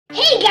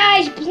Hey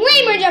guys,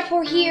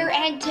 Blamer4 here,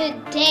 and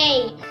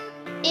today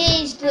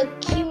is the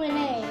Q&A.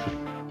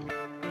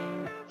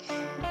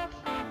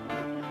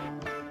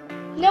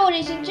 No, it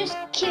isn't. Just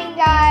kidding,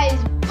 guys.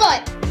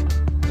 But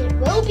it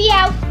will be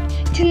out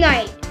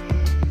tonight.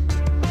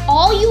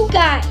 All you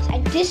guys,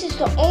 and this is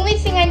the only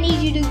thing I need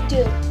you to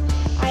do.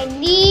 I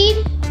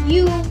need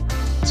you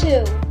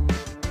to.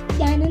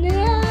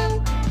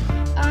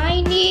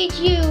 I need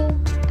you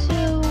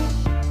to.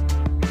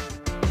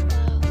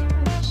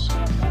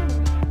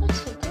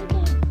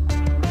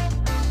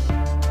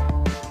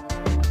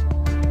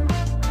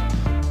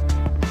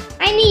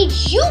 I need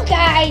you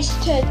guys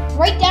to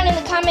write down in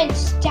the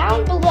comments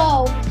down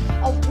below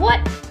of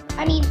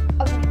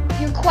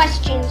your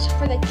questions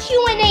for the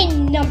Q&A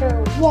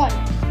number one.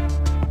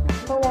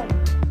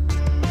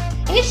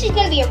 And this is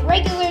gonna be a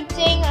regular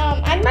thing.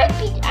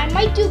 I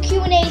might do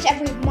Q&As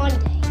every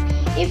Monday.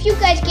 If you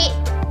guys get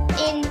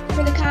in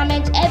for the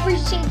comments every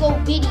single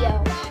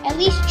video, at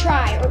least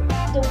try, or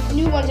the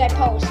new ones I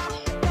post.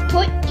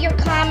 Put your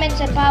comments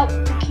about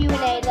the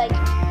Q&A, like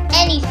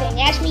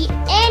anything. Ask me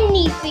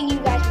anything you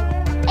guys want.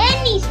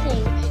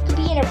 Anything. Could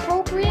be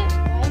inappropriate.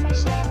 Why am I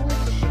saying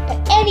that?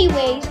 But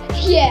anyways,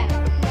 yeah.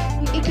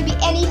 It could be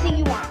anything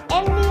you want.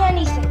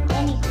 Anything.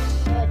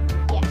 But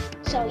yeah.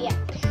 So yeah.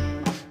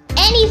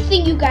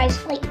 Anything you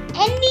guys like.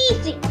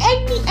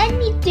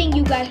 Anything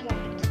you guys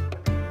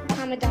want.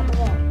 Comment down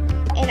below,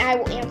 and I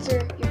will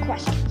answer your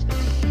questions.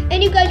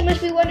 And you guys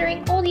must be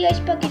wondering, the ice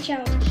bucket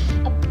challenge.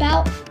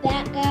 About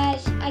that,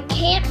 guys, I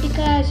can't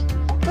because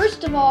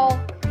first of all,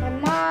 my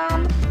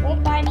mom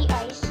won't buy me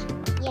ice.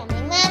 Yeah,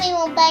 my mommy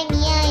won't buy me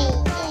ice.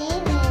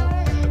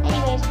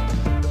 Anyways,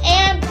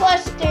 and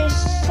plus there's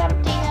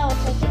something else.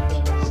 I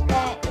think it's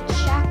that it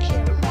shocks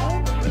your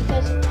heart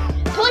because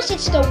plus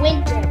it's the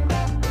winter.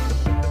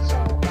 So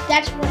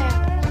that's what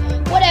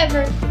happens.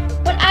 Whatever.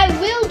 But I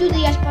will do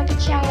the ice bucket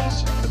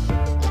challenge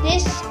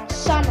this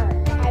summer.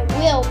 I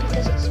will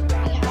because it's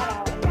really hot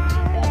out.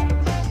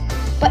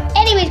 But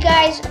anyways,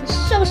 guys, I'm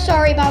so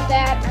sorry about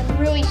that. I'm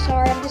really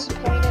sorry. I'm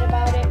disappointed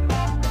about it.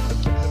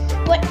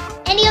 But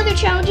any other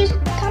challenges,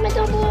 comment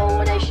down below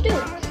what I should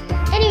do.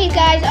 Anyways,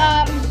 guys,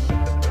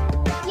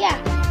 yeah,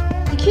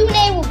 the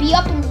Q&A will be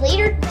up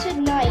later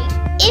tonight.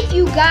 If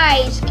you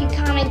guys can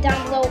comment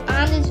down below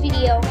on this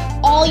video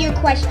all your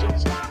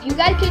questions. If you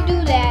guys can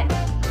do that,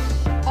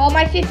 all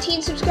my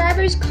 15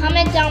 subscribers,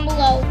 comment down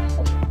below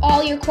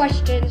all your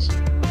questions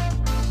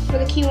for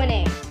the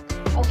Q&A.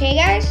 Okay,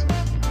 guys?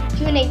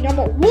 Q&A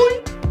number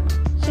one.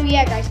 So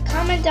yeah, guys,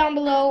 comment down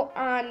below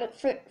on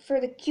for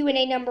the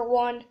Q&A number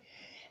one.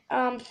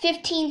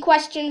 15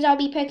 questions I'll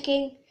be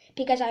picking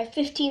because I have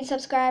 15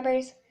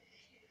 subscribers.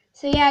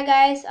 So yeah,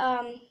 guys,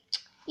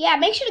 yeah,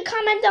 make sure to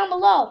comment down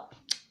below.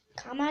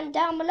 Comment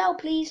down below,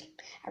 please.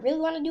 I really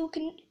want to do a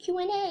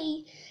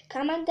Q&A.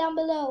 Comment down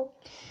below.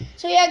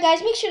 So yeah,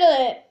 guys, make sure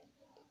to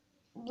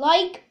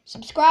like,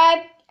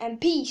 subscribe, and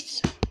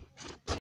peace.